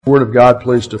Word of God,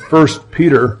 please, to 1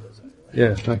 Peter.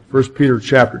 Yeah, 1 Peter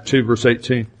chapter 2, verse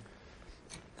 18.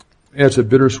 Yeah, it's a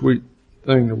bittersweet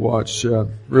thing to watch.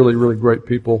 Really, really great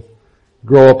people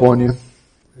grow up on you.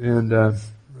 And I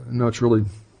know it's really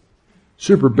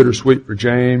super bittersweet for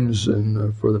James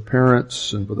and for the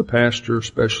parents and for the pastor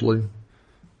especially.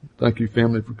 Thank you,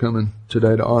 family, for coming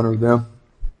today to honor them.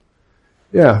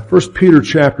 Yeah, 1 Peter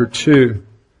chapter 2.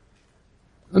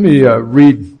 Let me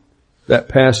read that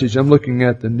passage. I'm looking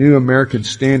at the New American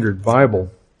Standard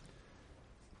Bible.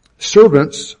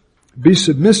 Servants, be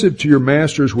submissive to your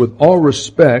masters with all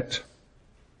respect,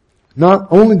 not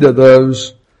only to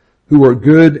those who are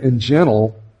good and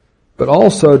gentle, but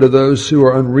also to those who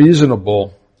are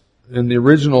unreasonable. And the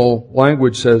original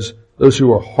language says those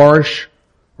who are harsh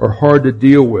or hard to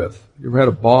deal with. You ever had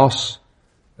a boss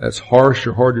that's harsh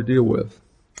or hard to deal with?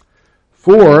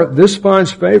 For this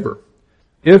finds favor,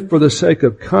 if for the sake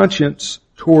of conscience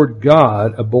toward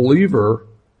God, a believer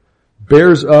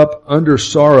bears up under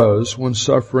sorrows when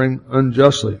suffering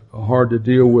unjustly. A hard to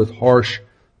deal with, harsh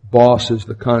boss is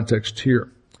the context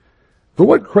here. For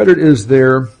what credit is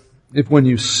there if when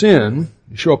you sin,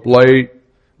 you show up late,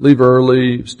 leave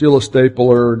early, steal a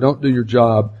stapler, don't do your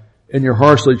job, and you're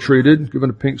harshly treated,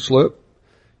 given a pink slip,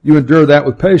 you endure that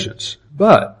with patience.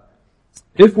 But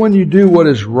if when you do what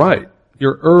is right,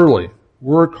 you're early,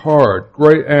 work hard,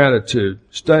 great attitude,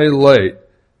 stay late,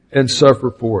 and suffer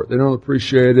for it. They don't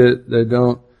appreciate it. They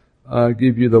don't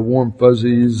give you the warm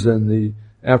fuzzies and the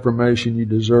affirmation you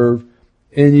deserve.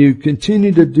 And you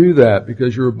continue to do that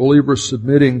because you're a believer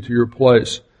submitting to your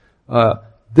place.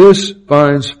 This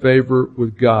finds favor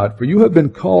with God. For you have been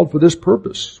called for this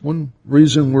purpose. One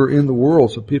reason we're in the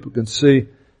world, so people can see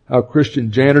how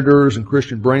Christian janitors and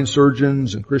Christian brain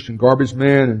surgeons and Christian garbage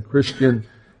men and Christian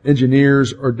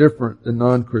engineers are different than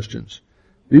non-Christians.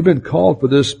 You've been called for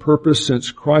this purpose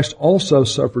since Christ also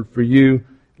suffered for you,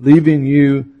 leaving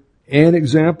you an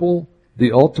example,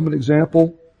 the ultimate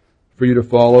example, for you to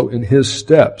follow in His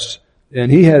steps.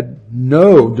 And He had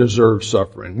no deserved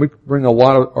suffering. We bring a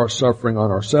lot of our suffering on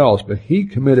ourselves, but He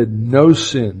committed no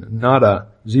sin, nada,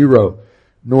 zero,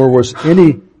 nor was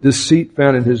any deceit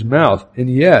found in His mouth. And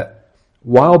yet,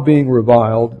 while being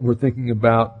reviled, we're thinking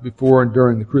about before and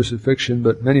during the crucifixion,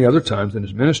 but many other times in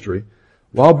His ministry,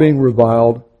 while being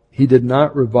reviled, He did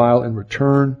not revile in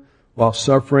return. While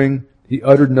suffering, He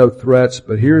uttered no threats.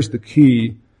 But here's the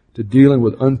key to dealing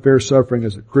with unfair suffering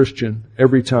as a Christian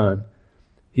every time.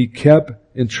 He kept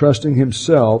entrusting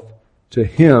Himself to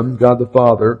Him, God the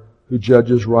Father, who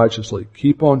judges righteously.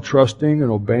 Keep on trusting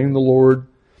and obeying the Lord,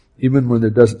 even when there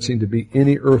doesn't seem to be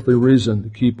any earthly reason to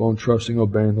keep on trusting and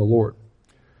obeying the Lord.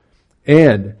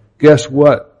 And guess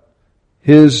what?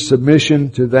 His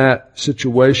submission to that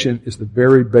situation is the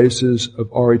very basis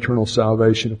of our eternal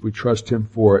salvation if we trust Him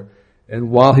for it.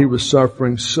 And while He was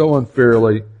suffering so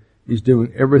unfairly, He's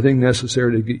doing everything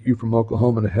necessary to get you from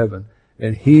Oklahoma to heaven.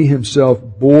 And He Himself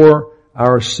bore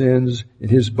our sins in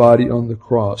His body on the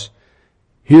cross.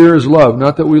 Here is love.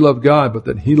 Not that we love God, but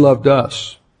that He loved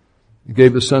us. He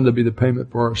gave His Son to be the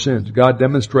payment for our sins. God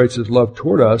demonstrates His love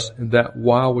toward us in that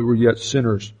while we were yet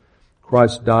sinners,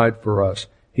 Christ died for us.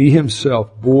 He Himself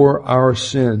bore our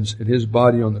sins in His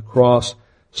body on the cross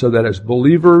so that as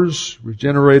believers,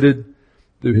 regenerated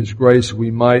through His grace,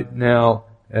 we might now,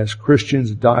 as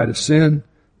Christians, die to sin,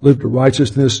 live to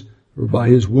righteousness, for by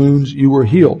His wounds you were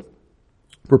healed.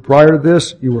 For prior to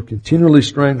this, you were continually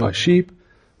straying like sheep,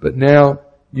 but now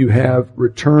you have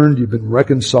returned, you've been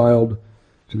reconciled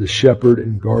to the shepherd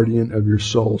and guardian of your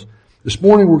souls. This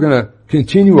morning we're going to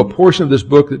continue a portion of this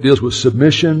book that deals with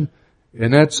submission.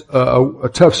 And that's a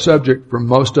tough subject for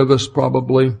most of us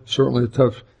probably, certainly a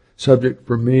tough subject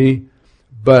for me.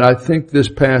 But I think this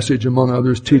passage, among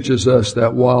others, teaches us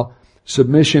that while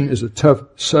submission is a tough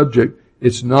subject,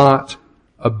 it's not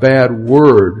a bad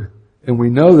word. And we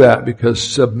know that because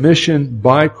submission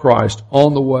by Christ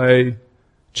on the way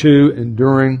to and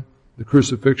during the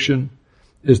crucifixion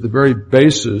is the very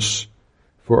basis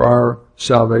for our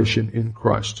salvation in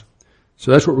Christ. So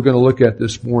that's what we're going to look at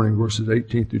this morning, verses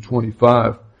 18 through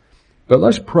 25. But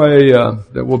let's pray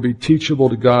that we'll be teachable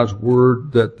to God's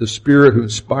Word, that the Spirit who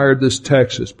inspired this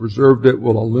text, has preserved it,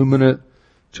 will illuminate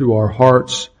to our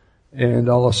hearts. And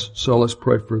so let's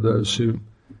pray for those who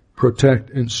protect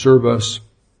and serve us,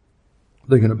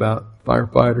 thinking about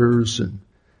firefighters and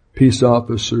peace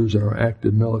officers and our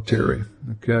active military.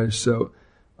 Okay, so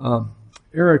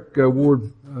Eric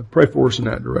Ward, pray for us in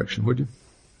that direction, would you?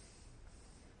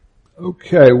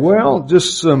 Okay, well,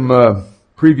 just some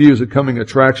previews of coming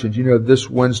attractions. You know, this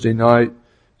Wednesday night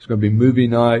is going to be movie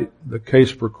night, The Case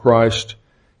for Christ,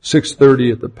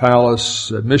 6:30 at the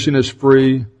Palace. Admission is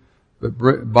free. but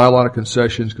buy a lot of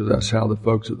concessions because that's how the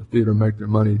folks at the theater make their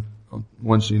money on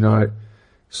Wednesday night.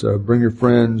 So bring your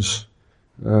friends,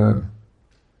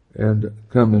 and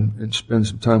come and spend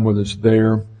some time with us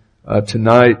there.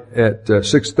 Tonight at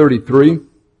 6:33,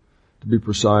 to be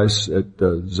precise, at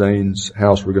Zane's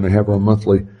house, we're going to have our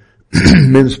monthly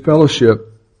men's fellowship.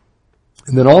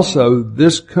 And then also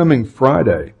this coming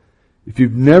Friday, if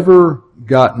you've never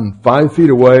gotten 5 feet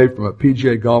away from a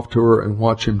PGA golf tour and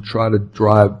watch him try to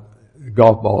drive a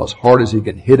golf ball as hard as he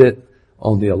can hit it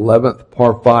on the 11th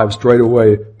par 5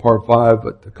 straightaway par 5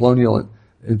 at the Colonial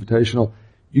Invitational,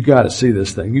 you got to see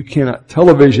this thing. You cannot.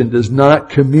 Television does not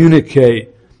communicate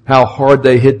how hard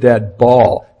they hit that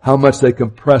ball, how much they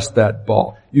compress that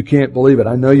ball. You can't believe it.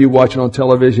 I know you watch it on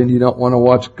television. You don't want to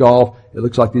watch golf. It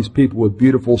looks like these people with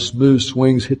beautiful, smooth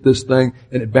swings hit this thing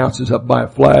and it bounces up by a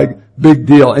flag. Big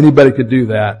deal. Anybody could do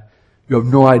that. You have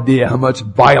no idea how much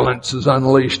violence is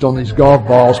unleashed on these golf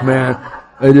balls, man.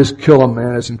 They just kill them,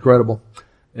 man. It's incredible.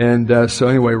 And so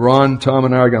anyway, Ron, Tom,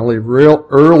 and I are going to leave real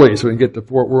early so we can get to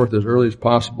Fort Worth as early as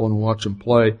possible and watch them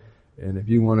play. And if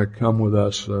you want to come with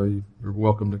us, you're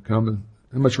welcome to come. And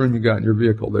how much room you got in your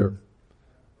vehicle there?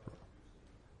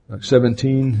 Like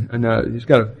 17? And he's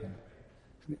got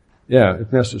yeah,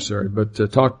 if necessary. But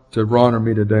talk to Ron or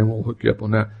me today and we'll hook you up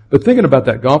on that. But thinking about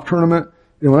that golf tournament,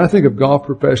 when I think of golf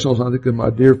professionals, I think of my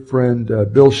dear friend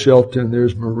Bill Shelton.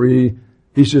 There's Marie.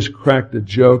 He's just cracked a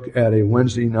joke at a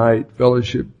Wednesday night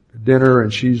fellowship dinner,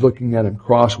 and she's looking at him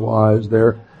crosswise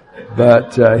there.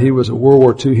 But he was a World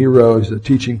War II hero. He's a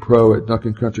teaching pro at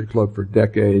Duncan Country Club for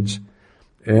decades.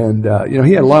 And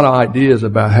he had a lot of ideas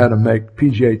about how to make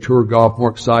PGA Tour golf more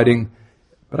exciting.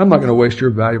 But I'm not going to waste your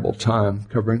valuable time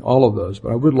covering all of those.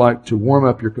 But I would like to warm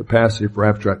up your capacity for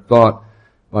abstract thought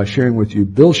by sharing with you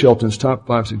Bill Shelton's top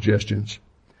 5 suggestions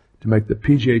to make the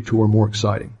PGA Tour more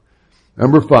exciting.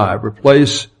 Number 5,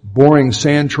 replace boring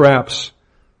sand traps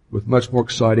with much more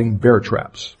exciting bear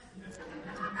traps.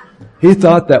 He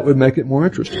thought that would make it more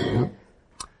interesting.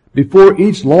 Before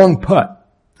each long putt,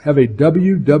 have a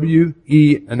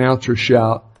WWE announcer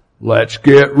shout, "Let's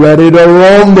get ready to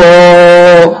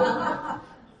rumble!"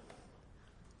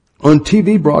 On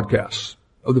TV broadcasts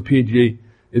of the PGA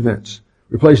events,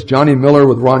 replace Johnny Miller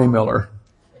with Ronnie Miller.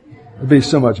 It'd be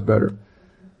so much better.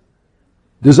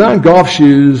 Design golf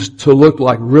shoes to look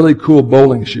like really cool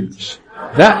bowling shoes.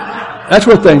 That's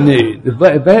what they need. If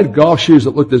they had golf shoes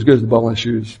that looked as good as the bowling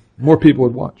shoes, more people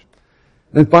would watch.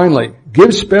 And finally,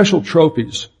 give special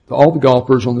trophies to all the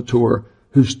golfers on the tour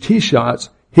whose tee shots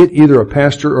hit either a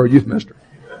pastor or a youth minister.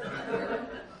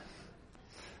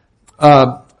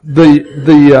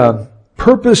 The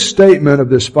purpose statement of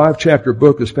this 5-chapter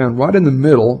book is found right in the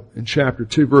middle in chapter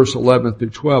 2, verse 11 through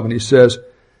 12, and he says,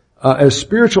 as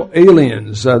spiritual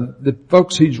aliens, the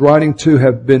folks he's writing to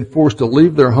have been forced to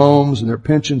leave their homes and their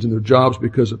pensions and their jobs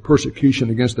because of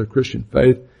persecution against their Christian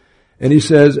faith. And he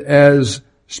says, as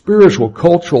spiritual,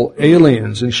 cultural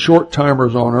aliens and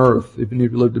short-timers on earth, even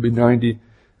if you live to be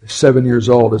 97 years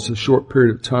old, it's a short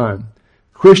period of time.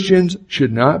 Christians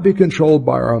should not be controlled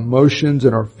by our emotions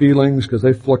and our feelings because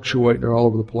they fluctuate and they're all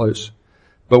over the place.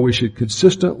 But we should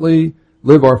consistently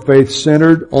live our faith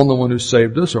centered on the one who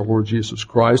saved us, our Lord Jesus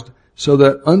Christ, so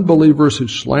that unbelievers who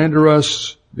slander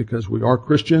us because we are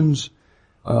Christians,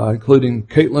 including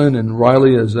Caitlin and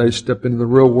Riley as they step into the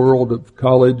real world of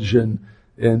college and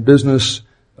business,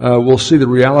 will see the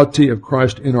reality of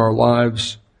Christ in our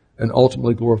lives and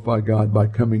ultimately glorify God by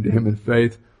coming to Him in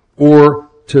faith. Or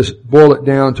to boil it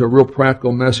down to a real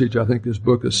practical message, I think this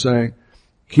book is saying,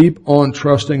 keep on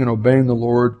trusting and obeying the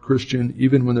Lord, Christian,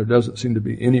 even when there doesn't seem to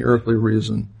be any earthly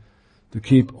reason to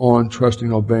keep on trusting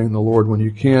and obeying the Lord. When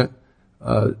you can't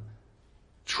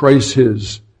trace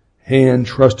His hand,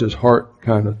 trust His heart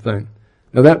kind of thing.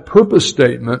 Now that purpose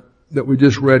statement that we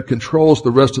just read controls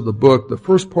the rest of the book. The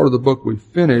first part of the book we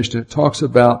finished, and it talks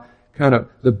about kind of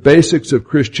the basics of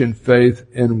Christian faith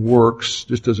and works,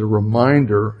 just as a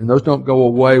reminder. And those don't go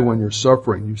away when you're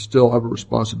suffering. You still have a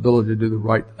responsibility to do the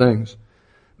right things.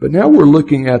 But now we're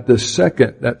looking at that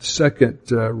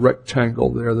second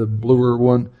rectangle there, the bluer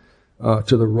one,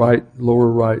 to the right, lower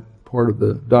right part of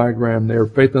the diagram there,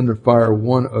 Faith Under Fire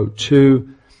 102.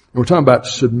 And we're talking about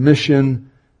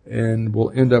submission, and we'll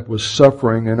end up with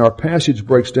suffering. And our passage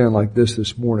breaks down like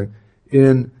this morning.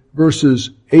 In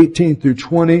verses 18 through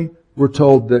 20, we're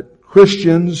told that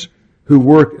Christians who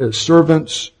work as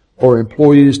servants or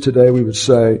employees today, we would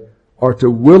say, are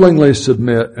to willingly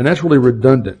submit, and that's really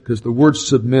redundant because the word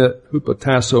submit,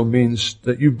 hupotasso, means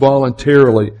that you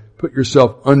voluntarily put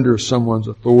yourself under someone's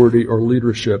authority or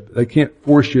leadership. They can't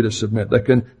force you to submit. They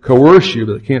can coerce you,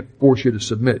 but they can't force you to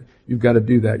submit. You've got to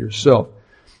do that yourself.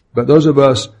 But those of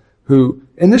us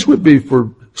and this would be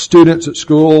for students at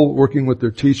school working with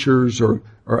their teachers or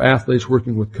athletes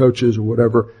working with coaches or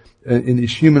whatever, in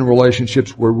these human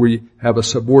relationships where we have a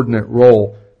subordinate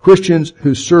role. Christians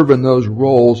who serve in those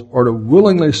roles are to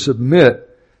willingly submit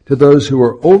to those who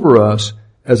are over us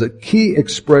as a key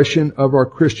expression of our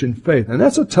Christian faith. And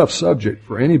that's a tough subject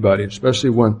for anybody, especially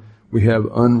when we have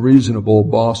unreasonable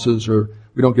bosses or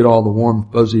we don't get all the warm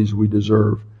fuzzies we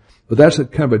deserve. But that's a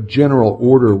kind of a general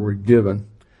order we're given.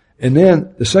 And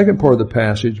then the second part of the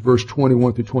passage, verse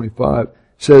 21 through 25,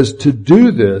 says to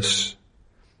do this,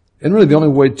 and really the only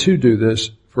way to do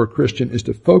this for a Christian is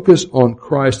to focus on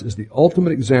Christ as the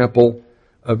ultimate example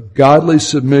of godly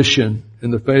submission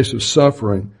in the face of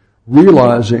suffering,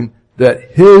 realizing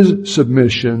that His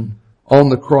submission on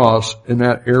the cross in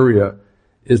that area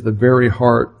is the very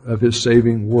heart of His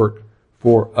saving work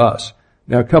for us.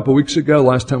 Now, a couple of weeks ago,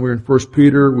 last time we were in 1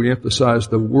 Peter, we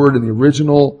emphasized the word in the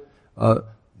original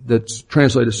that's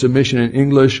translated submission in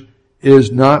English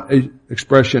is not an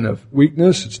expression of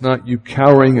weakness. It's not you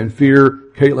cowering in fear,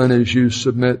 Caitlin, as you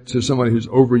submit to somebody who's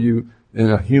over you in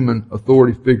a human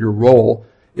authority figure role.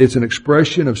 It's an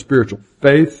expression of spiritual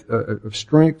faith, of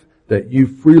strength that you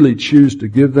freely choose to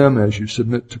give them as you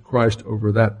submit to Christ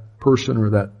over that person or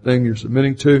that thing you're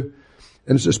submitting to.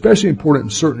 And it's especially important in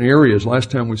certain areas. Last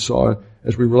time we saw it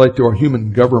as we relate to our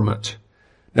human government.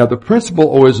 Now, the principle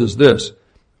always is this.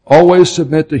 Always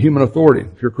submit to human authority,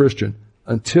 if you're a Christian,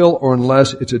 until or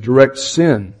unless it's a direct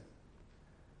sin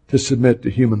to submit to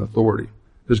human authority.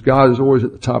 Because God is always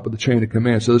at the top of the chain of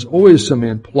command. So there's always some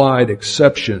implied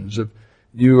exceptions. If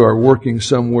you are working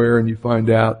somewhere and you find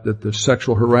out that there's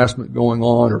sexual harassment going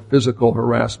on or physical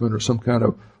harassment or some kind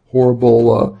of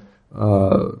horrible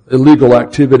illegal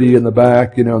activity in the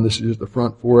back, and this is the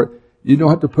front for it, you don't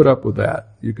have to put up with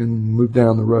that. You can move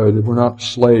down the road. We're not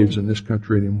slaves in this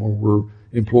country anymore. We're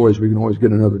employees. We can always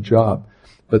get another job.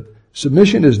 But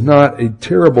submission is not a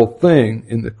terrible thing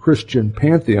in the Christian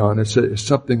pantheon. It's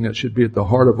something that should be at the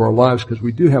heart of our lives because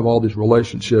we do have all these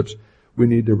relationships we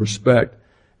need to respect.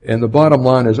 And the bottom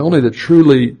line is only the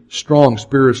truly strong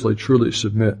spiritually truly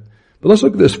submit. But let's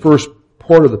look at this first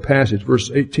part of the passage,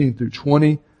 verses 18 through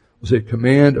 20. Was a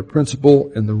command, a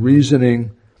principle, and the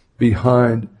reasoning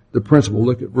behind the principle.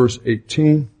 Look at verse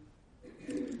 18.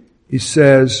 He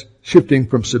says, shifting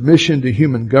from submission to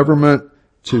human government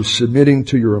to submitting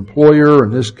to your employer, in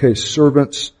this case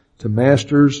servants, to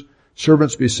masters.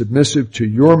 Servants, be submissive to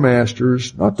your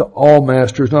masters, not to all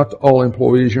masters, not to all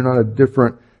employees. You're not a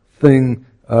different thing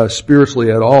spiritually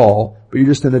at all, but you're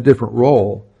just in a different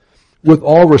role. With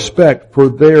all respect for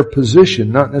their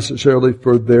position, not necessarily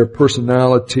for their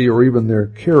personality or even their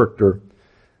character.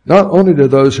 Not only to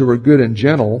those who are good and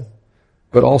gentle,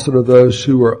 but also to those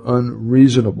who are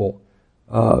unreasonable.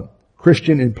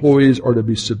 Christian employees are to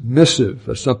be submissive.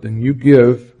 That's something you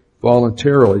give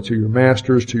voluntarily to your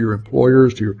masters, to your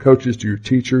employers, to your coaches, to your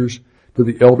teachers, to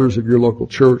the elders of your local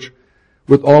church,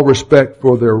 with all respect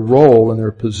for their role and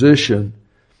their position,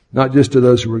 not just to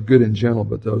those who are good and gentle,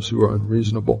 but those who are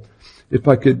unreasonable. If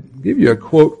I could give you a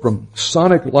quote from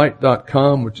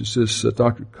soniclight.com, which is this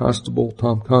Dr. Constable,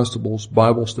 Tom Constable's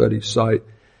Bible study site.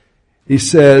 He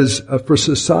says, for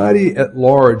society at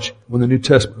large, when the New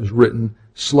Testament was written,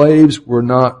 slaves were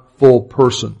not full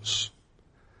persons.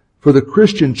 For the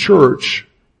Christian church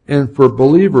and for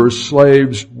believers,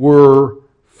 slaves were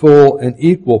full and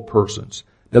equal persons.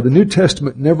 Now, the New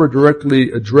Testament never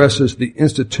directly addresses the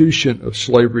institution of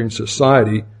slavery in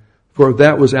society, for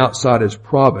that was outside its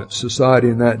province. Society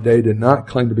in that day did not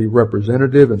claim to be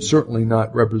representative and certainly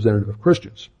not representative of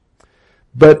Christians.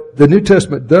 But the New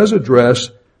Testament does address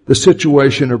the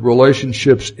situation of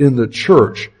relationships in the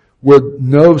church where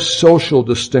no social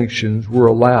distinctions were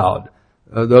allowed.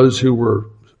 Those who were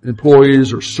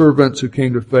employees or servants who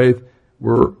came to faith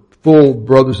were full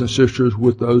brothers and sisters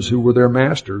with those who were their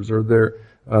masters or their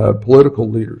political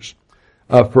leaders.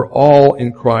 For all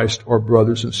in Christ are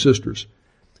brothers and sisters.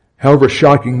 However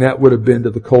shocking that would have been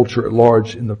to the culture at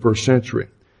large in the first century.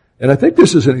 And I think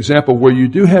this is an example where you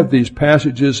do have these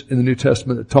passages in the New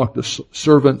Testament that talk to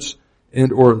servants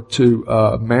and or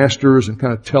to masters and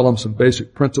kind of tell them some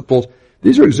basic principles.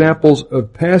 These are examples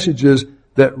of passages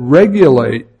that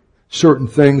regulate certain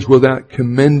things without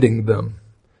commending them.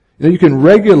 You can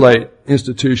regulate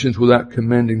institutions without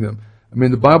commending them. I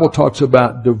mean, the Bible talks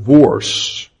about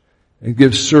divorce and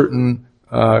gives certain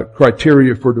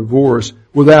criteria for divorce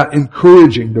without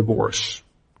encouraging divorce.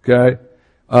 Okay?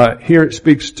 Here it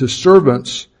speaks to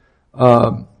servants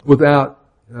without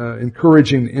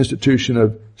encouraging the institution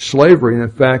of slavery. And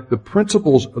in fact, the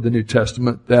principles of the New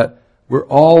Testament that we're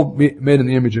all made in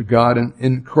the image of God and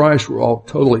in Christ we're all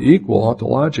totally equal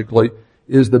ontologically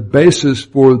is the basis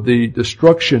for the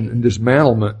destruction and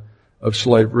dismantlement of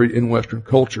slavery in Western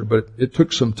culture. But it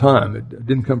took some time. It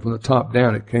didn't come from the top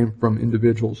down. It came from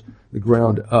individuals, the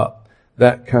ground up,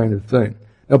 that kind of thing.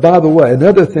 Now, by the way,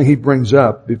 another thing he brings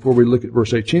up before we look at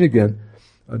verse 18 again,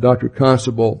 Dr.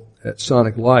 Constable at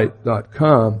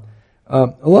soniclight.com,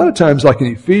 a lot of times, like in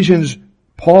Ephesians,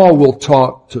 Paul will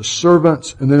talk to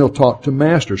servants and then he'll talk to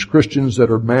masters. Christians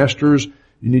that are masters,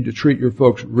 you need to treat your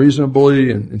folks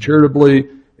reasonably and charitably,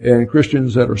 and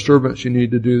Christians that are servants, you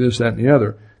need to do this, that, and the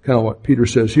other. Kind of what Peter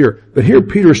says here. But here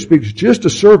Peter speaks just to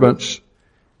servants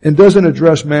and doesn't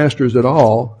address masters at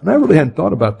all. And I really hadn't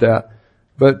thought about that.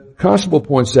 But Constable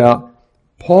points out,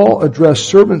 Paul addressed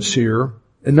servants here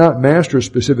and not masters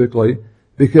specifically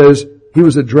because he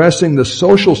was addressing the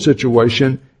social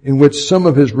situation in which some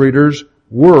of his readers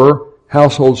were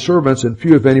household servants and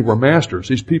few, if any, were masters.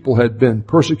 These people had been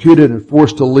persecuted and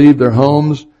forced to leave their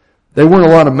homes. They weren't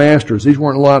a lot of masters. These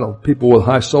weren't a lot of people with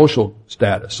high social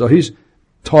status. So he's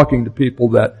talking to people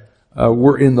that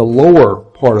were in the lower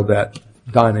part of that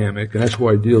dynamic, and that's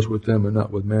why he deals with them and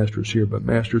not with masters here. But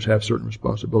masters have certain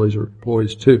responsibilities or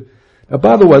employees too. Now,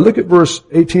 by the way, look at verse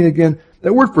 18 again.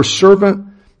 That word for servant,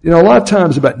 a lot of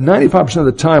times, about 95% of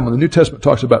the time when the New Testament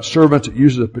talks about servants, it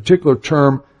uses a particular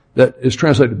term that is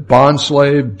translated bond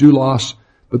slave, doulos.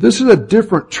 But this is a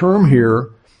different term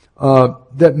here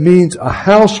that means a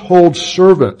household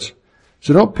servant.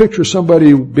 So don't picture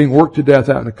somebody being worked to death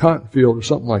out in a cotton field or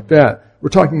something like that. We're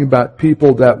talking about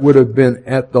people that would have been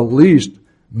at the least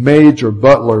maids or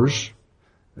butlers.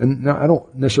 And now, I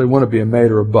don't necessarily want to be a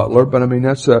maid or a butler, but I mean,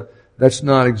 that's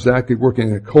not exactly working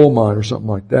in a coal mine or something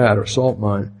like that, or a salt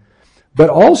mine. But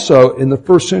also, in the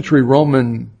first century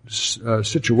Roman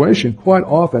situation, quite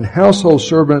often household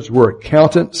servants were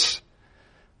accountants.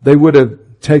 They would have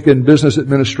taken business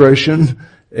administration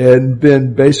and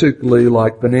been basically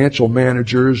like financial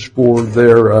managers for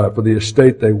the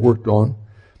estate they worked on.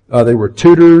 They were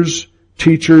tutors,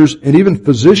 teachers, and even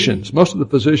physicians. Most of the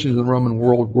physicians in the Roman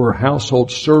world were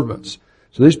household servants.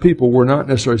 So these people were not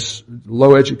necessarily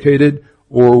low educated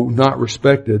or not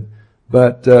respected.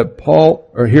 But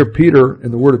Peter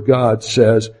in the Word of God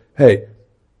says, hey,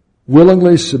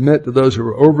 willingly submit to those who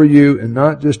are over you, and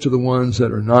not just to the ones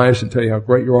that are nice and tell you how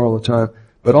great you are all the time,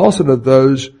 but also to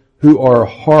those who are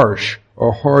harsh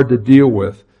or hard to deal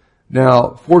with.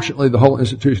 Now, fortunately, the whole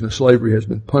institution of slavery has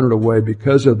been punted away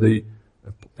because of the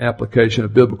application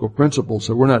of biblical principles,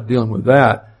 so we're not dealing with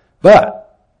that.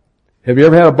 But have you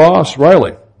ever had a boss?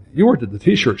 Riley, you worked at the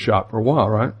t-shirt shop for a while,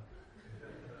 right?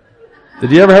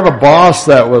 Did you ever have a boss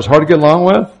that was hard to get along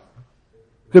with?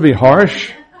 Could be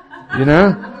harsh, Did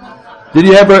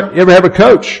you ever have a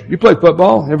coach? You played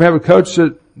football. You ever have a coach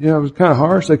that, was kind of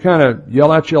harsh? They kind of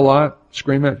yell at you a lot,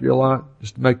 scream at you a lot,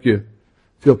 just to make you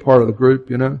feel part of the group,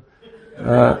 You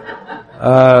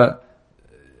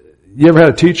ever had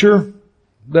a teacher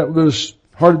that was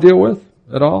hard to deal with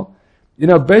at all?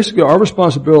 Basically our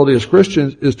responsibility as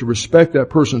Christians is to respect that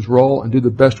person's role and do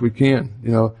the best we can.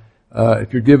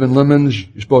 If you're given lemons,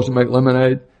 you're supposed to make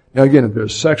lemonade. Now again, if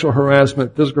there's sexual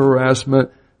harassment, physical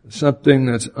harassment, something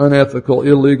that's unethical,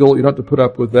 illegal, you don't have to put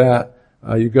up with that.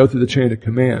 You go through the chain of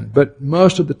command. But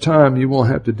most of the time you won't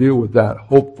have to deal with that,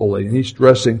 hopefully. And he's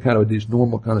stressing kind of these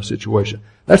normal kind of situations.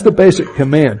 That's the basic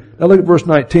command. Now look at verse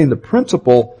 19. The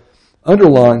principle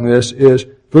underlying this is,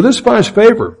 for this finds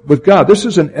favor with God. This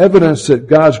is an evidence that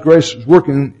God's grace is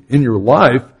working in your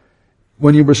life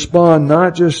when you respond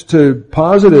not just to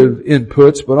positive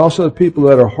inputs, but also to people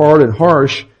that are hard and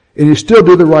harsh, and you still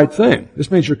do the right thing.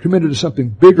 This means you're committed to something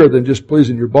bigger than just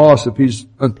pleasing your boss if he's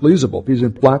unpleasable, if he's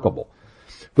implacable.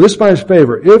 For this finds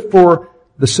favor, if for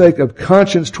the sake of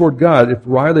conscience toward God, if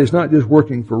Riley is not just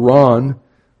working for Ron,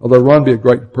 although Ron would be a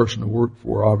great person to work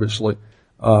for, obviously.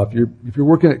 If you're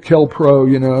working at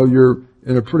Kelpro, you're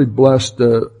in a pretty blessed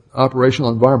operational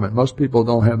environment. Most people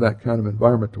don't have that kind of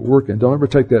environment to work in. Don't ever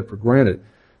take that for granted.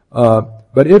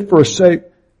 But if for the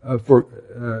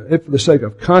sake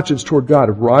of conscience toward God,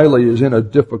 if Riley is in a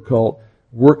difficult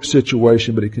work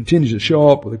situation, but he continues to show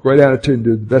up with a great attitude and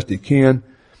do the best he can,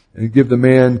 and give the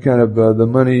man kind of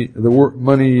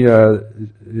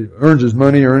earns his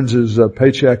money, earns his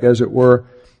paycheck, as it were.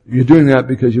 You're doing that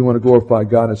because you want to glorify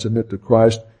God and submit to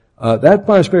Christ. That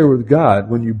finds favor with God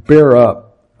when you bear up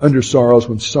under sorrows,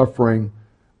 when suffering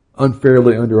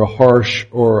unfairly under a harsh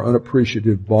or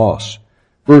unappreciative boss.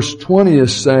 Verse 20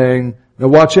 is saying, now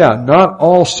watch out, not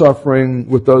all suffering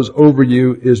with those over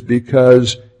you is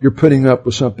because you're putting up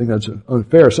with something that's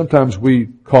unfair. Sometimes we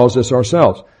cause this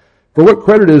ourselves. For what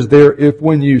credit is there if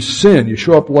when you sin, you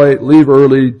show up late, leave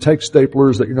early, take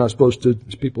staplers that you're not supposed to,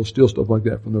 people steal stuff like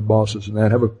that from their bosses and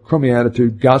that, have a crummy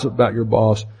attitude, gossip about your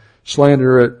boss,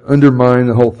 slander it, undermine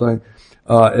the whole thing.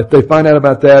 If they find out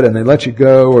about that and they let you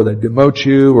go or they demote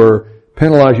you or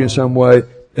penalize you in some way,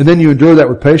 and then you endure that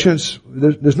with patience,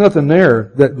 there's nothing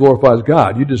there that glorifies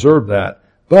God. You deserve that.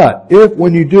 But if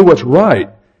when you do what's right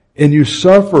and you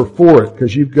suffer for it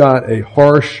because you've got a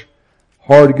harsh,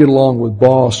 hard to get along with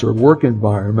boss or work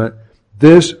environment,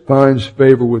 this finds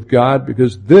favor with God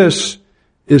because this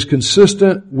is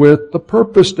consistent with the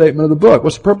purpose statement of the book.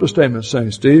 What's the purpose statement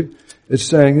saying, Steve? It's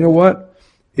saying, you know what?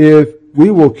 If we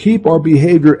will keep our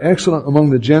behavior excellent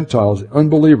among the Gentiles, the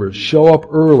unbelievers, show up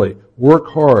early, work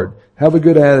hard, have a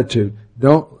good attitude,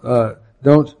 don't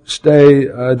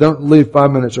leave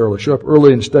 5 minutes early, show up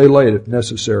early and stay late if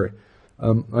necessary.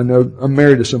 I know I'm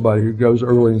married to somebody who goes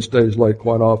early and stays late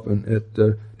quite often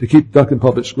to keep Duncan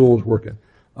Public Schools working.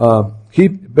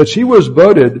 But she was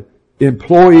voted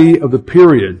employee of the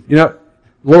period. You know,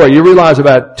 Laura, you realize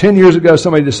about 10 years ago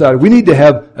somebody decided we need to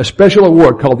have a special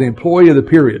award called the employee of the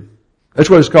period.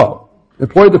 That's what it's called.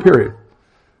 Employee of the period.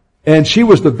 And she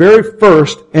was the very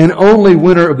first and only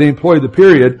winner of the employee of the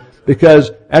period because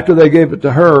after they gave it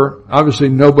to her, obviously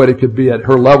nobody could be at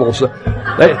her level. So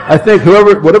I think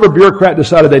whatever bureaucrat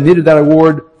decided they needed that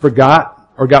award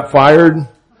forgot or got fired.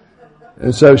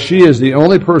 And so she is the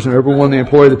only person who ever won the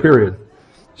employee of the period.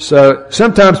 So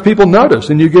sometimes people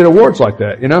notice and you get awards like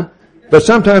that, you know. But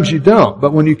sometimes you don't.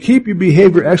 But when you keep your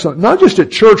behavior excellent, not just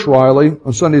at church, Riley,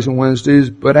 on Sundays and Wednesdays,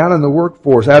 but out in the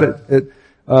workforce, out at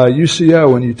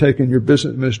UCO when you take in your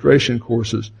business administration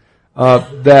courses,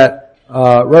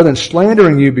 rather than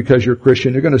slandering you because you're a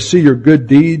Christian, they're going to see your good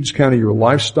deeds, kind of your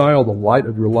lifestyle, the light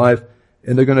of your life,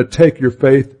 and they're going to take your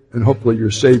faith and hopefully your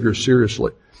Savior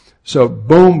seriously. So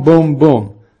boom, boom,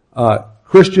 boom.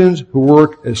 Christians who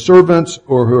work as servants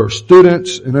or who are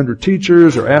students and under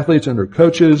teachers or athletes under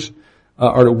coaches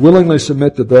are to willingly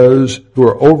submit to those who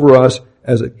are over us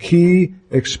as a key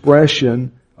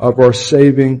expression of our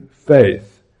saving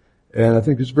faith. And I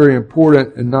think it's very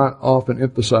important and not often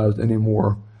emphasized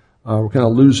anymore. We're kind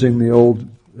of losing the old,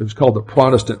 it was called the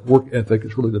Protestant work ethic.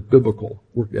 It's really the biblical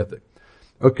work ethic.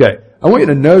 Okay. I want you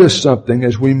to notice something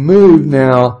as we move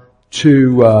now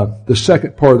to the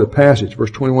second part of the passage,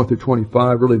 verse 21 through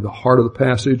 25, really the heart of the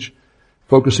passage.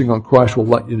 Focusing on Christ will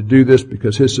let you to do this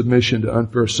because His submission to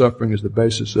unfair suffering is the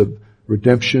basis of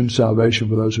redemption, salvation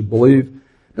for those who believe.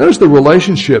 Notice the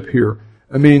relationship here.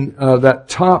 I mean, that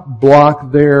top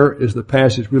block there is the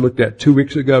passage we looked at 2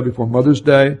 weeks ago before Mother's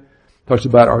Day. Talks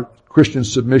about our Christian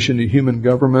submission to human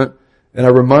government. And I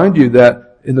remind you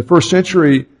that in the first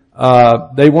century,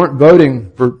 they weren't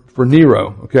voting for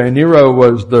Nero. Okay, Nero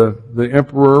was the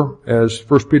emperor, as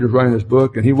 1 Peter's writing this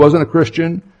book, and he wasn't a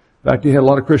Christian. In fact, he had a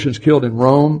lot of Christians killed in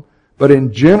Rome. But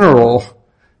in general,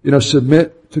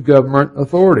 submit to government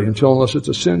authority unless it's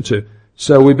a sin to.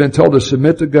 So we've been told to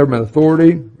submit to government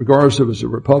authority, regardless if it's a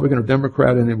Republican or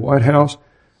Democrat in the White House.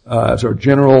 As our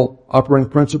general operating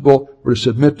principle, we're to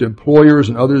submit to employers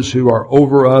and others who are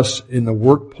over us in the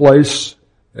workplace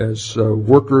as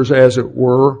workers, as it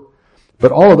were.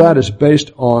 But all of that is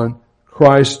based on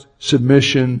Christ's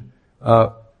submission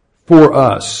for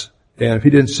us. And if He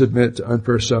didn't submit to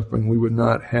unfair suffering, we would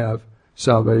not have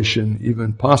salvation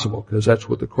even possible, because that's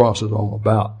what the cross is all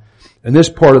about. And this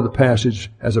part of the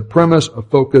passage has a premise, a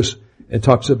focus, and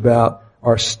talks about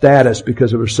our status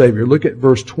because of our Savior. Look at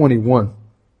verse 21.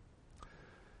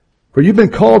 For you've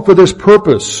been called for this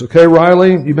purpose. Okay,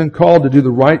 Riley? You've been called to do the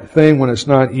right thing when it's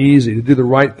not easy, to do the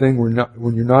right thing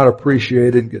when you're not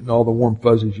appreciated and getting all the warm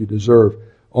fuzzies you deserve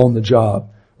on the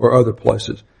job or other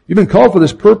places. You've been called for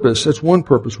this purpose. That's one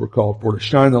purpose we're called for, to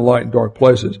shine the light in dark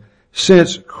places.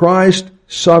 Since Christ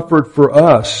suffered for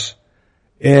us,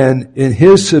 and in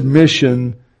His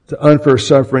submission to unfair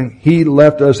suffering, He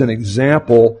left us an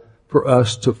example for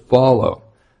us to follow.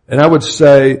 And I would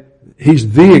say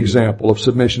He's the example of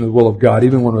submission to the will of God,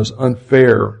 even when it was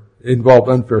involved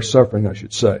unfair suffering, I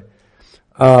should say.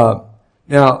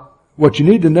 Now, what you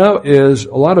need to know is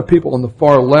a lot of people on the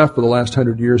far left for the last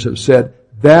 100 years have said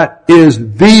that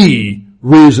is the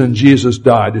reason Jesus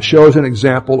died, to show us an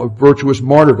example of virtuous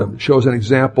martyrdom, to show us an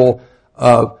example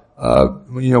of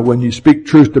when you speak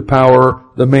truth to power,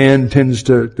 the man tends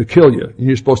to kill you, and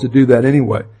you're supposed to do that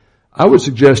anyway. I would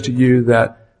suggest to you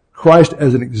that Christ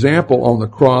as an example on the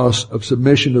cross of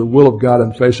submission to the will of God in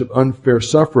the face of unfair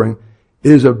suffering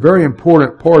is a very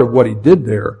important part of what He did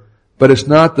there, but it's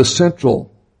not the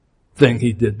central thing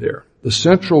He did there. The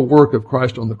central work of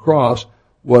Christ on the cross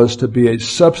was to be a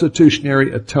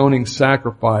substitutionary atoning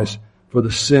sacrifice for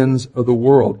the sins of the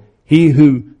world. He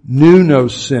who knew no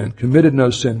sin, committed no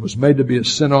sin, was made to be a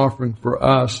sin offering for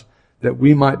us, that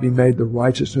we might be made the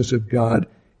righteousness of God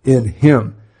in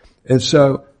Him. And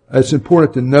so it's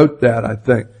important to note that, I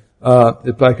think.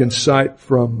 If I can cite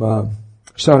from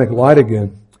Sonic Light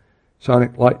again,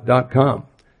 soniclight.com.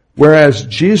 Whereas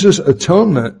Jesus'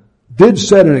 atonement did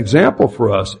set an example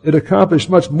for us, it accomplished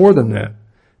much more than that.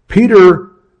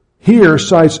 Peter here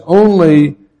cites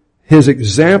only his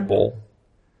example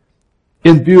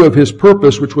in view of his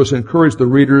purpose, which was to encourage the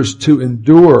readers to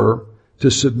endure, to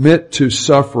submit to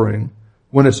suffering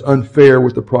when it's unfair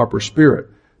with the proper spirit.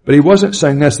 But he wasn't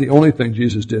saying that's the only thing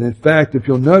Jesus did. In fact, if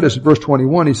you'll notice in verse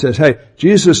 21, he says, hey,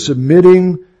 Jesus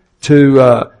submitting to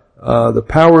the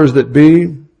powers that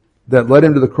be that led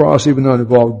him to the cross, even though it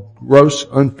involved gross,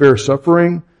 unfair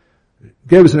suffering,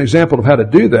 gave us an example of how to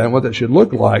do that and what that should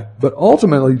look like. But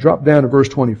ultimately, drop down to verse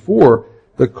 24,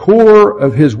 the core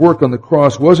of his work on the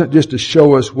cross wasn't just to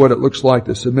show us what it looks like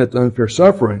to submit to unfair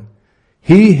suffering.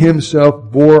 He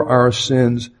himself bore our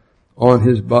sins in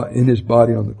his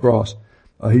body on the cross.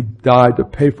 He died to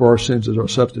pay for our sins as our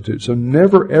substitute. So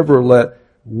never ever let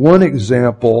one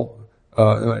example,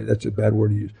 that's a bad word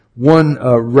to use, one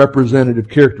representative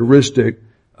characteristic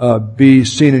be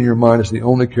seen in your mind as the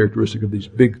only characteristic of these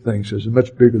big things. It's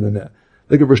much bigger than that.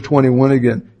 Look at verse 21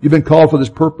 again. You've been called for this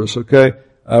purpose, okay?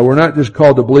 We're not just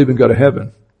called to believe and go to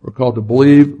heaven. We're called to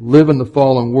believe, live in the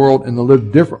fallen world, and to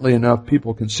live differently enough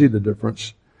people can see the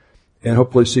difference and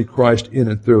hopefully see Christ in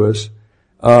and through us.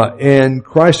 And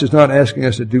Christ is not asking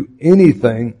us to do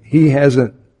anything He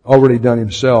hasn't already done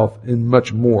Himself, and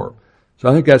much more. So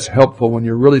I think that's helpful when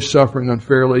you're really suffering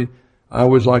unfairly. I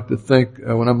always like to think,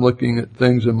 when I'm looking at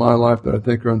things in my life that I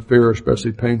think are unfair,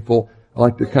 especially painful, I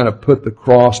like to kind of put the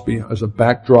cross as a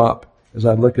backdrop as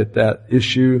I look at that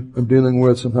issue I'm dealing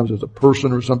with. Sometimes as a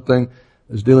person or something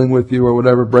is dealing with you or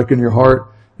whatever, breaking your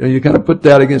heart. You kind of put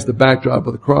that against the backdrop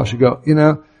of the cross. You go,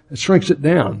 it shrinks it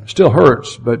down. It still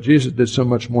hurts, but Jesus did so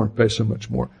much more and faced so much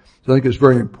more. So I think it's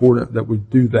very important that we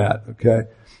do that, okay?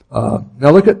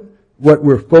 Now look at what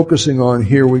we're focusing on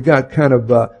here. We've got kind of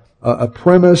a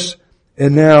premise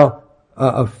and now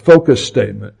a focus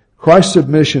statement. Christ's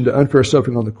submission to unfair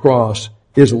suffering on the cross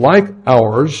is like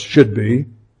ours should be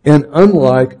and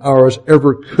unlike ours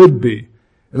ever could be.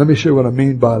 And let me show you what I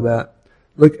mean by that.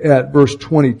 Look at verse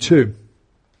 22.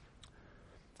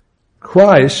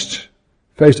 Christ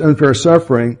faced unfair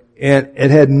suffering, and it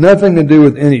had nothing to do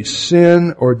with any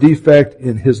sin or defect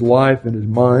in His life, in His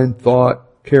mind,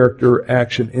 thought, character,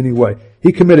 action, anyway.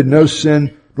 He committed no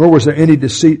sin, nor was there any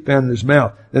deceit found in His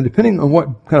mouth. And depending on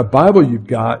what kind of Bible you've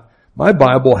got, my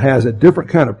Bible has a different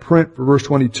kind of print for verse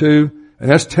 22, and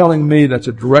that's telling me that's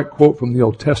a direct quote from the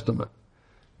Old Testament.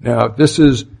 Now, if this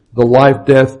is the life,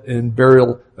 death, and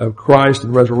burial of Christ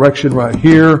and resurrection right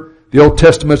here, the Old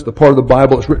Testament's the part of the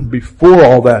Bible that's written before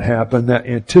all that happened, that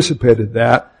anticipated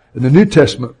that, and the New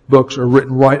Testament books are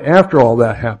written right after all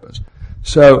that happens.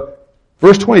 So,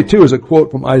 verse 22 is a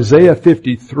quote from Isaiah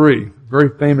 53, very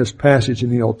famous passage in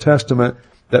the Old Testament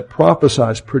that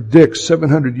prophesies, predicts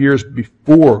 700 years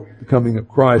before the coming of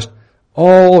Christ,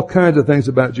 all kinds of things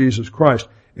about Jesus Christ.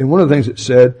 And one of the things it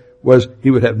said was He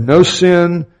would have no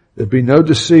sin, there'd be no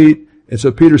deceit, and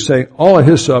so Peter's saying all of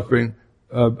His suffering,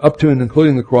 up to and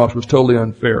including the cross, was totally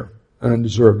unfair and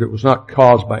undeserved. It was not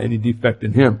caused by any defect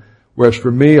in Him. Whereas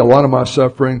for me, a lot of my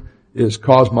suffering is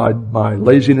caused by my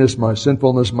laziness, my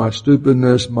sinfulness, my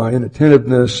stupidness, my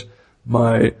inattentiveness,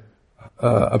 my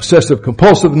obsessive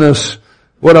compulsiveness.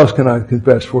 What else can I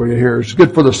confess for you here? It's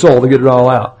good for the soul to get it all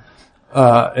out.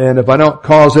 And if I don't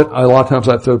cause it, a lot of times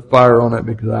I throw fire on it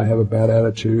because I have a bad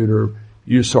attitude or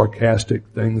use sarcastic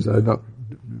things that I don't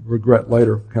regret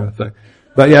later, kind of thing.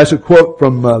 But yeah, it's a quote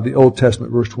from the Old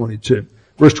Testament, verse 22.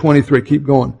 Verse 23, keep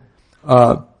going.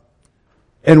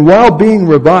 And while being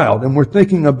reviled, and we're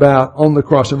thinking about on the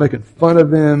cross, they're making fun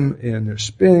of Him, and they're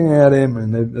spitting at Him,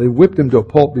 and they whipped Him to a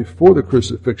pulp before the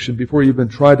crucifixion, before He even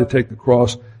tried to take the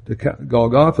cross to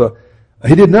Golgotha.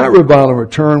 He did not revile in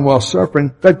return while suffering.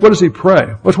 In fact, what does He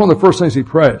pray? What's one of the first things He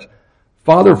prays?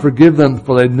 Father, forgive them,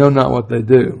 for they know not what they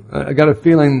do. I got a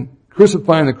feeling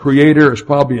crucifying the Creator is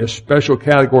probably a special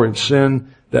category of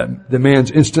sin that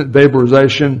demands instant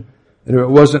vaporization. And if it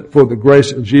wasn't for the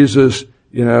grace of Jesus,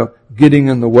 getting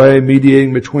in the way,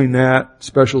 mediating between that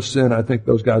special sin, I think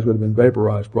those guys would have been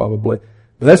vaporized probably.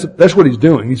 But that's what He's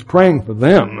doing. He's praying for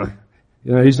them.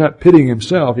 He's not pitying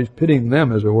Himself. He's pitying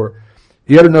them, as it were.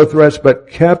 He uttered no threats, but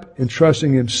kept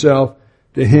entrusting Himself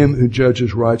to Him who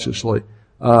judges righteously.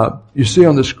 You see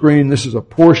on the screen, this is a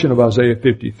portion of Isaiah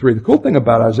 53. The cool thing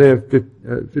about Isaiah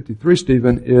 53,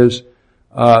 Stephen, is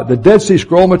the Dead Sea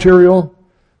Scroll material,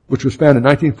 which was found in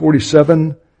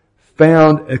 1947,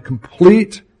 found a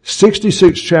complete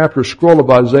 66-chapter scroll of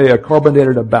Isaiah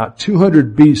carbonated about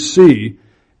 200 BC,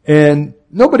 and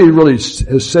nobody really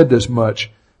has said this much,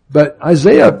 but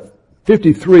Isaiah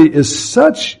 53 is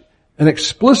such an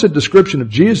explicit description of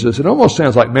Jesus, it almost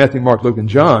sounds like Matthew, Mark, Luke, and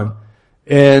John.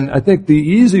 And I think the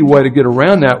easy way to get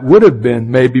around that would have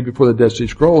been maybe before the Dead Sea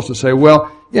Scrolls to say,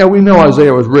 well, yeah, we know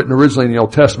Isaiah was written originally in the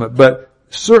Old Testament, but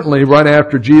certainly right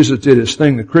after Jesus did his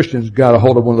thing, the Christians got a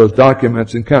hold of one of those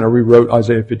documents and kind of rewrote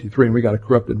Isaiah 53, and we got a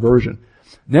corrupted version.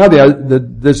 Now the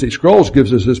Dead Sea Scrolls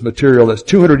gives us this material that's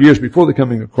 200 years before the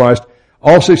coming of Christ,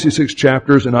 all 66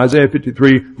 chapters, and Isaiah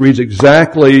 53 reads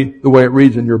exactly the way it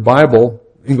reads in your Bible,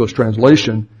 English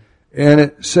translation. And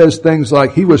it says things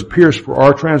like, He was pierced for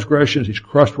our transgressions, He's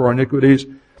crushed for our iniquities,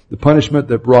 the punishment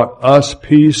that brought us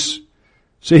peace.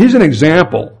 See, He's an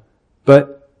example,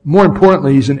 but more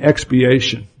importantly, He's an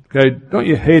expiation. Okay? Don't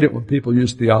you hate it when people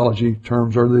use theology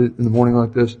terms early in the morning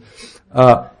like this?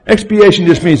 Expiation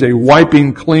just means a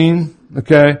wiping clean.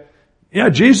 Okay? Yeah,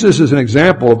 Jesus is an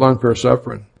example of unfair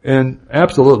suffering. And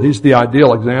absolutely, He's the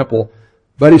ideal example.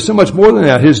 But He's so much more than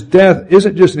that. His death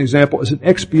isn't just an example, it's an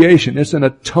expiation, it's an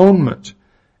atonement.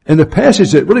 And the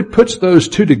passage that really puts those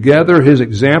two together, His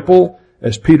example,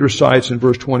 as Peter cites in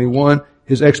verse 21,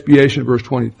 His expiation, verse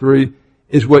 23,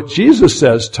 is what Jesus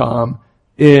says, Tom,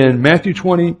 in Matthew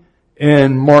 20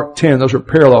 and Mark 10. Those are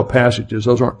parallel passages.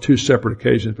 Those aren't two separate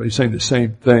occasions, but He's saying the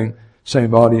same thing,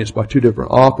 same audience by two different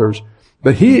authors.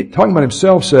 But He, talking about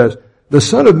Himself, says, the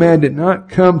Son of Man did not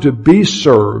come to be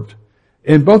served.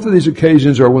 And both of these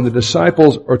occasions are when the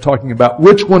disciples are talking about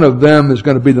which one of them is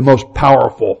going to be the most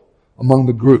powerful among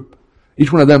the group.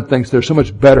 Each one of them thinks they're so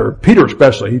much better. Peter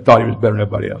especially, he thought he was better than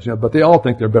everybody else. But they all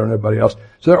think they're better than everybody else.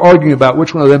 So they're arguing about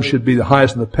which one of them should be the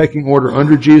highest in the pecking order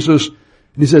under Jesus.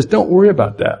 And He says, don't worry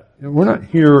about that. We're not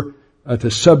here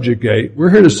to subjugate. We're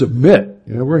here to submit.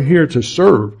 We're here to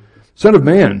serve. Son of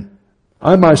Man,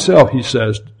 I myself, He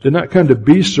says, did not come to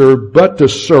be served, but to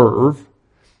serve,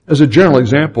 as a general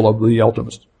example of the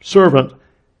ultimate servant,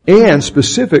 and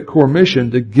specific core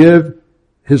mission to give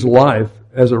His life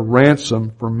as a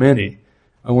ransom for many.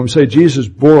 And when we say Jesus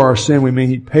bore our sin, we mean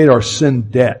He paid our sin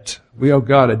debt. We owe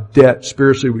God a debt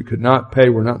spiritually we could not pay.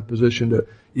 We're not in a position to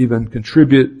even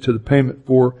contribute to the payment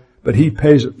for, but He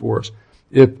pays it for us.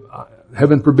 If,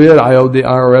 heaven forbid, I owed the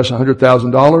IRS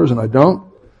 $100,000 and I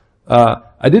don't,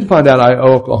 I did find out I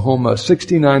owe Oklahoma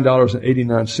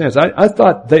 $69.89. I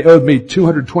thought they owed me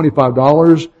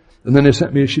 $225, and then they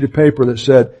sent me a sheet of paper that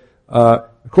said,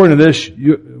 according to this,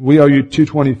 we owe you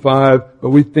 $225,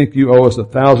 but we think you owe us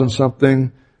 $1,000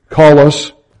 something. Call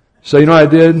us. So you know what I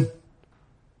did?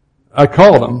 I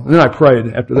called them, and then I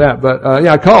prayed after that. But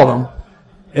I called them,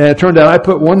 and it turned out I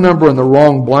put one number in the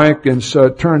wrong blank, and so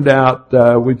it turned out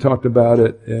we talked about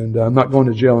it, and I'm not going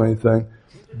to jail or anything.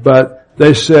 But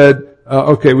they said,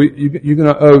 okay, you're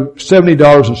going to owe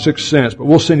 $70.06, but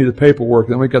we'll send you the paperwork.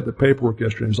 Then we got the paperwork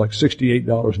yesterday. It was like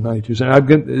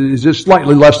 $68.92. It's just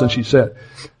slightly less than she said.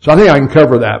 So I think I can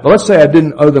cover that. But let's say I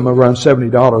didn't owe them around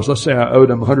 $70. Let's say I owed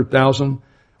them $100,000.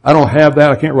 I don't have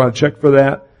that. I can't write a check for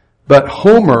that. But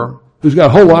Homer, who's got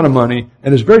a whole lot of money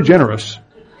and is very generous,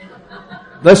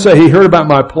 let's say he heard about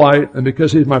my plight, and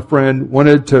because he's my friend,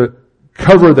 wanted to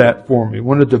cover that for me,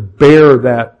 wanted to bear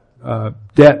that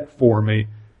debt for me.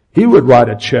 He would write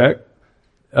a check,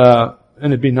 and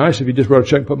it'd be nice if he just wrote a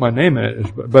check and put my name in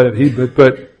it. But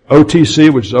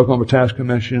OTC, which is Oklahoma Tax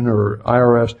Commission, or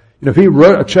IRS, if he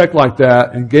wrote a check like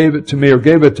that and gave it to me or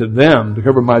gave it to them to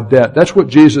cover my debt, that's what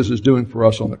Jesus is doing for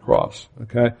us on the cross.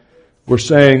 Okay, we're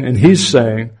saying, and He's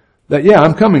saying that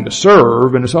I'm coming to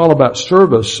serve, and it's all about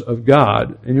service of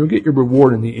God, and you'll get your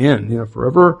reward in the end,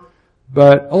 forever.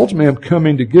 But ultimately, I'm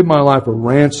coming to give my life a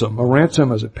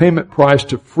ransom as a payment price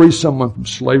to free someone from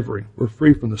slavery. We're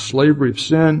free from the slavery of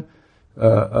sin,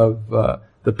 of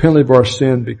the penalty of our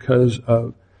sin because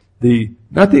of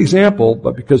not the example,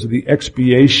 but because of the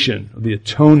expiation, of the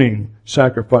atoning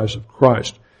sacrifice of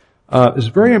Christ. It's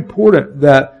very important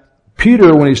that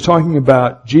Peter, when he's talking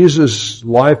about Jesus'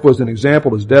 life was an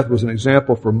example, His death was an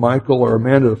example for Michael or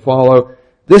Amanda to follow,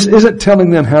 this isn't telling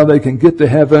them how they can get to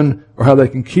heaven or how they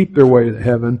can keep their way to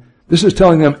heaven. This is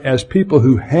telling them as people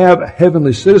who have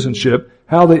heavenly citizenship,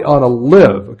 how they ought to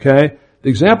live, okay? The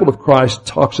example of Christ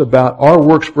talks about our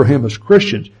works for Him as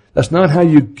Christians. That's not how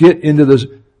you get into this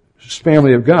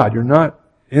family of God. You're not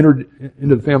entered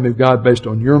into the family of God based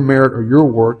on your merit or your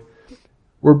work.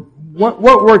 What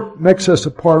work makes us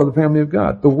a part of the family of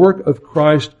God? The work of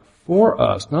Christ for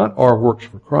us, not our works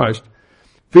for Christ.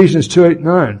 Ephesians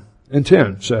 2:8-9. And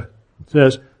 10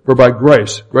 says, for by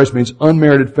grace means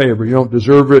unmerited favor. You don't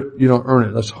deserve it, you don't earn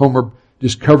it. That's Homer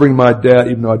just covering my debt,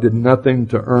 even though I did nothing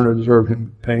to earn or deserve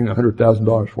him paying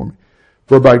 $100,000 for me.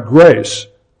 For by grace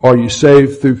are you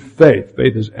saved through faith.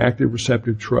 Faith is active,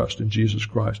 receptive trust in Jesus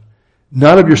Christ.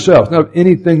 Not of yourselves, not of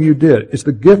anything you did. It's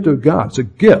the gift of God. It's a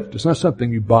gift. It's not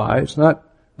something you buy. It's not,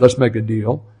 let's make a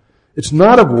deal. It's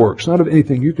not of works, not of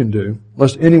anything you can do,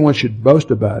 lest anyone should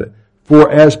boast about it.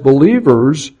 For as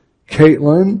believers,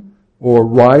 Caitlin or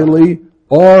Riley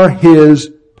are his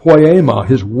poema,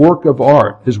 his work of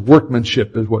art. His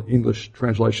workmanship is what English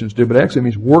translations do, but it actually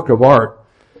means work of art.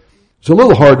 It's a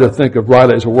little hard to think of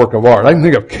Riley as a work of art. I can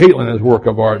think of Caitlin as a work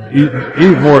of art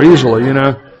even more easily, you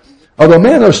know. Although,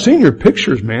 man, those senior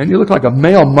pictures, man, you look like a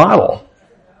male model.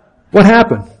 What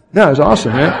happened? No, it's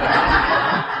awesome,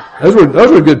 man. Those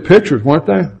were good pictures, weren't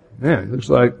they? Man, it looks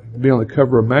like be on the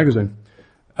cover of a magazine.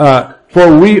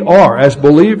 For we are, as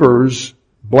believers,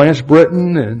 Blanche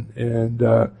Britton and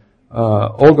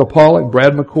Olga Pollack,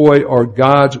 Brad McCoy are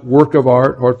God's work of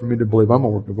art. Hard for me to believe I'm a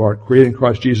work of art, created in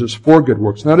Christ Jesus for good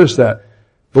works. Notice that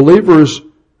believers,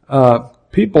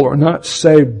 people are not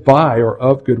saved by or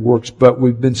of good works, but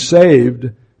we've been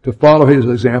saved to follow his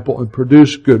example and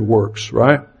produce good works,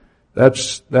 right?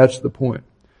 That's the point.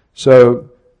 So,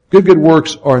 good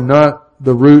works are not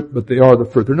the root, but they are the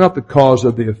fruit. They're not the cause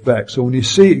of the effect. So when you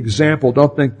see example,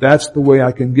 don't think that's the way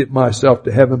I can get myself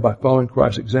to heaven by following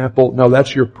Christ's example. No,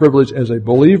 that's your privilege as a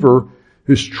believer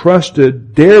who's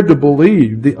trusted, dared to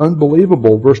believe the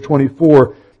unbelievable, verse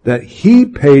 24, that he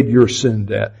paid your sin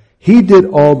debt. He did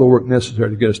all the work necessary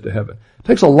to get us to heaven. It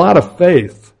takes a lot of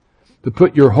faith to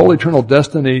put your whole eternal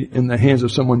destiny in the hands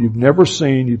of someone you've never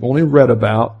seen, you've only read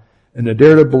about, and to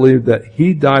dare to believe that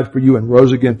he died for you and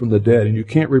rose again from the dead. And you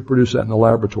can't reproduce that in the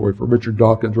laboratory for Richard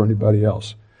Dawkins or anybody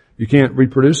else. You can't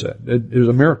reproduce that. It is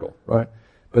a miracle, right?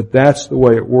 But that's the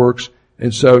way it works.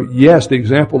 And so, yes, the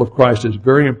example of Christ is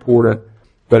very important,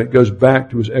 but it goes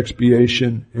back to his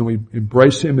expiation, and we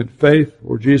embrace him in faith.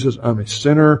 Lord Jesus, I'm a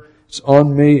sinner. It's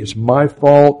on me. It's my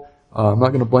fault. I'm not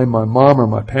going to blame my mom or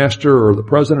my pastor or the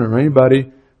president or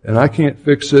anybody. And I can't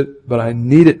fix it, but I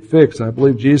need it fixed. And I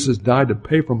believe Jesus died to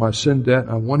pay for my sin debt.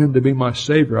 And I want him to be my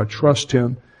Savior. I trust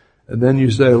him. And then you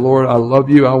say, Lord, I love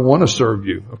you. I want to serve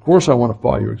you. Of course I want to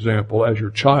follow your example as your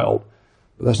child.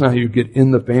 But that's not how you get in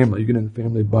the family. You get in the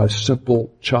family by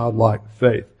simple, childlike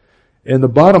faith. And the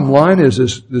bottom line is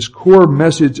this core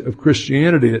message of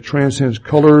Christianity that transcends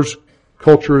colors,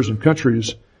 cultures, and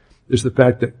countries is the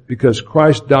fact that because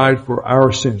Christ died for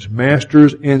our sins,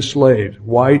 masters and slaves,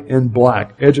 white and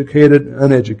black, educated and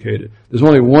uneducated. There's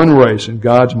only one race in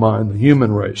God's mind, the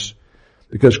human race.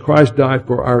 Because Christ died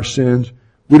for our sins,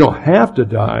 we don't have to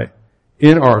die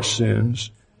in our sins.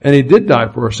 And he did die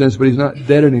for our sins, but he's not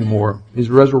dead anymore. He's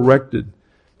resurrected.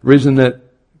 The reason that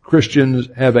Christians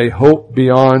have a hope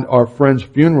beyond our friends'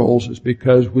 funerals is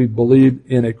because we believe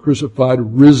in a crucified,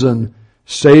 risen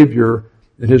Savior.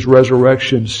 And his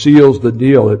resurrection seals the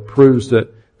deal. It proves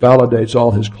that, validates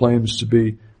all his claims to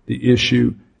be the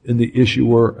issue and the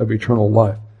issuer of eternal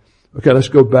life. Okay, let's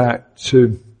go back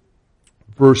to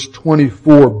verse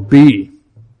 24b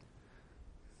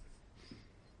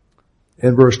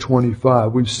and verse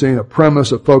 25. We've seen a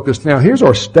premise, a focus. Now, here's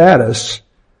our status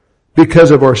because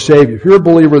of our Savior. If you're a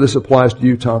believer, this applies to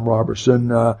you, Tom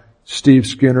Robertson, Steve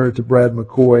Skinner, to Brad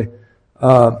McCoy.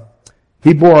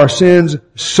 He bore our sins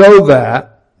so that,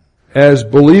 as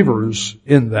believers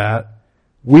in that,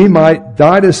 we might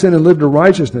die to sin and live to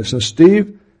righteousness. And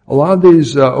Steve, a lot of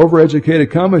these overeducated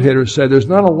commentators say there's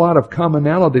not a lot of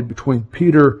commonality between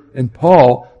Peter and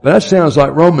Paul, but that sounds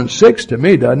like Romans 6 to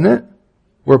me, doesn't it?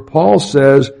 Where Paul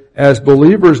says, as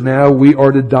believers now, we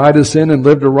are to die to sin and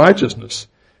live to righteousness.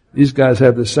 These guys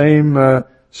have the same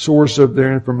source of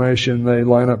their information. They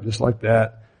line up just like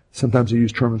that. Sometimes they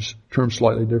use terms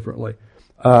slightly differently.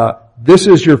 This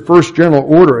is your first general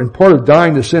order, and part of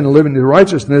dying to sin and living to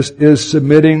righteousness is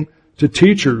submitting to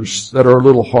teachers that are a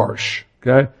little harsh.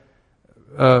 Okay,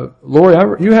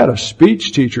 Lori, you had a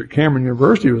speech teacher at Cameron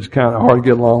University who was kind of hard to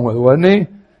get along with, wasn't he?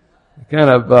 Kind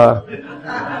of,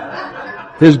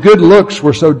 his good looks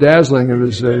were so dazzling it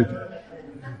was,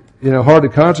 hard to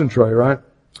concentrate, right?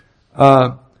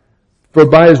 For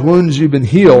by his wounds you've been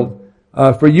healed.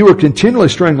 For you were continually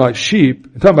straying like sheep.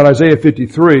 I'm talking about Isaiah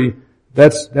 53.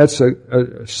 That's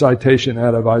a citation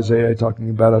out of Isaiah talking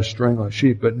about us straying like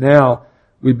sheep. But now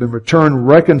we've been returned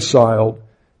reconciled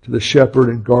to the shepherd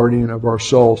and guardian of our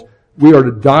souls. We are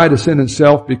to die to sin and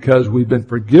self because we've been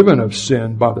forgiven of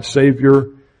sin by the Savior,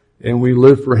 and we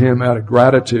live for him out of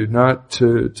gratitude, not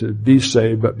to be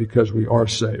saved, but because we are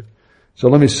saved. So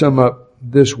let me sum up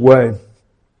this way.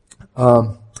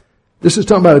 This is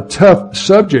talking about a tough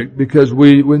subject because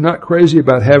we're not crazy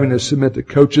about having to submit to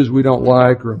coaches we don't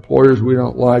like or employers we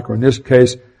don't like, or in this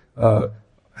case,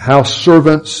 house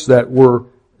servants that were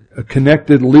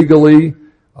connected legally,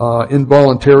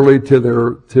 involuntarily to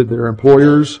their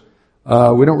employers.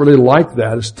 We don't really like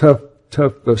that. It's tough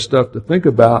stuff to think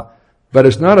about, but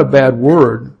it's not a bad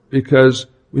word because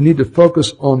we need to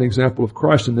focus on the example of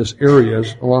Christ in this area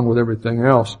along with everything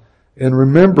else. And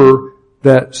remember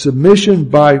that submission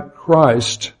by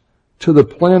Christ to the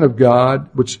plan of God,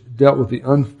 which dealt with the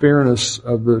unfairness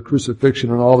of the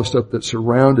crucifixion and all the stuff that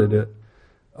surrounded it,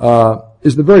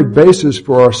 is the very basis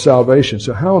for our salvation.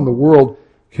 So how in the world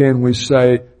can we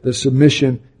say that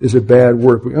submission is a bad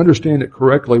word? If we understand it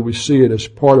correctly, we see it as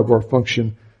part of our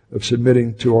function of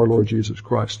submitting to our Lord Jesus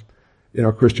Christ in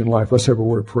our Christian life. Let's have a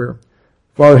word of prayer.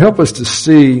 Father, help us to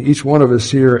see each one of us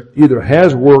here either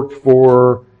has worked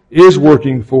for, is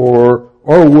working for,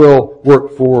 or will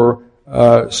work for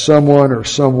someone or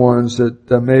someones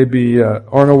that maybe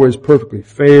aren't always perfectly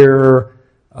fair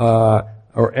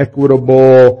or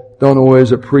equitable, don't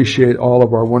always appreciate all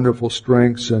of our wonderful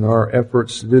strengths and our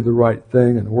efforts to do the right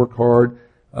thing and work hard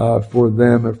for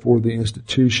them and for the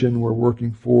institution we're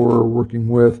working for or working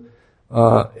with.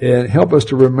 And help us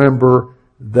to remember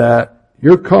that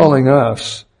you're calling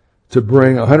us to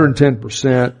bring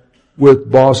 110%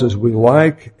 with bosses we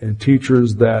like and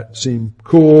teachers that seem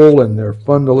cool and they're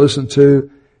fun to listen to.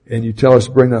 And you tell us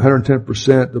to bring the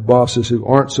 110% to bosses who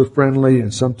aren't so friendly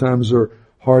and sometimes are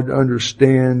hard to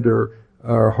understand or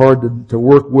are hard to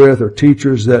work with, or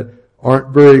teachers that aren't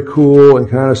very cool and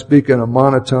kind of speak in a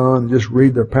monotone and just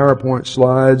read their PowerPoint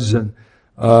slides and,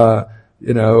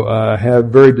 have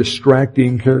very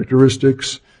distracting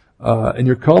characteristics. And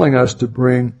you're calling us to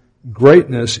bring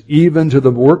greatness even to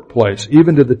the workplace,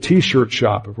 even to the t-shirt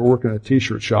shop, if we're working in a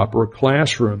t-shirt shop, or a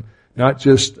classroom, not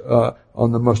just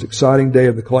on the most exciting day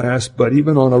of the class, but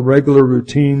even on a regular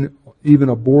routine, even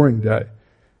a boring day.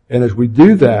 And as we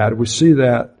do that, we see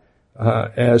that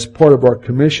as part of our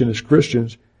commission as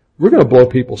Christians, we're going to blow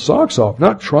people's socks off,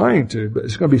 not trying to, but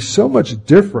it's going to be so much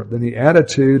different than the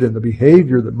attitude and the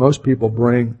behavior that most people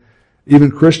bring,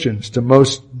 even Christians, to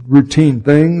most routine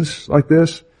things like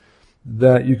this,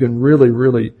 that you can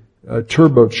really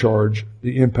turbocharge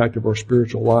the impact of our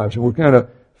spiritual lives. And we're kind of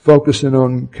focusing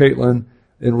on Caitlin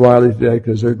and Riley today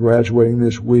because they're graduating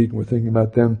this week, and we're thinking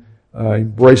about them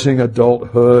embracing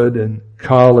adulthood and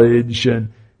college,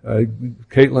 and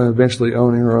Caitlin eventually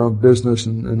owning her own business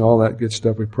and all that good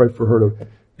stuff. We pray for her to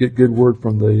get good word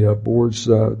from the boards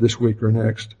this week or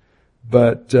next.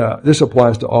 But this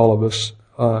applies to all of us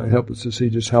and help us to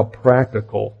see just how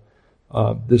practical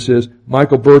this is.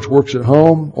 Michael Birch works at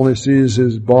home, only sees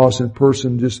his boss in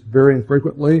person just very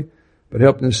infrequently, but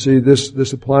helping us see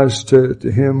this applies to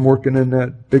him working in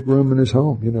that big room in his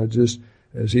home. Just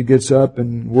as he gets up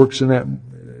and works in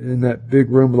that big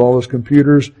room with all those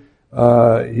computers,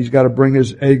 he's got to bring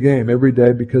his A game every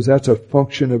day because that's a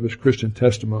function of his Christian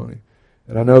testimony.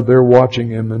 And I know they're watching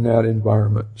him in that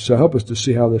environment. So help us to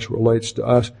see how this relates to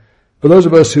us. For those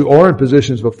of us who are in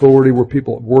positions of authority where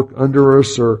people work under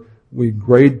us, or we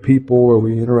grade people, or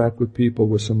we interact with people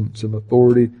with some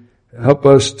authority, help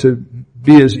us to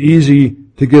be as easy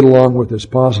to get along with as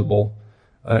possible,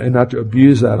 and not to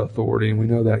abuse that authority, and we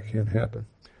know that can happen.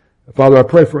 Father, I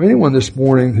pray for anyone this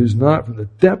morning who's not, from the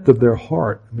depth of their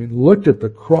heart, looked at the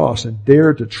cross and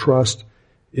dared to trust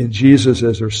in Jesus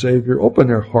as their Savior. Open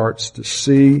their hearts to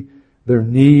see their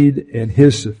need and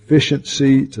His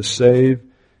sufficiency to save,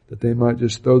 that they might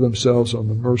just throw themselves on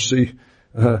the mercy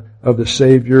of the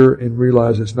Savior and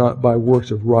realize it's not by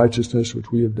works of righteousness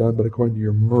which we have done, but according to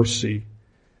your mercy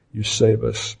you save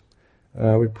us.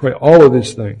 We pray all of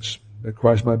these things that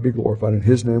Christ might be glorified. In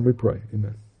His name we pray.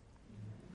 Amen.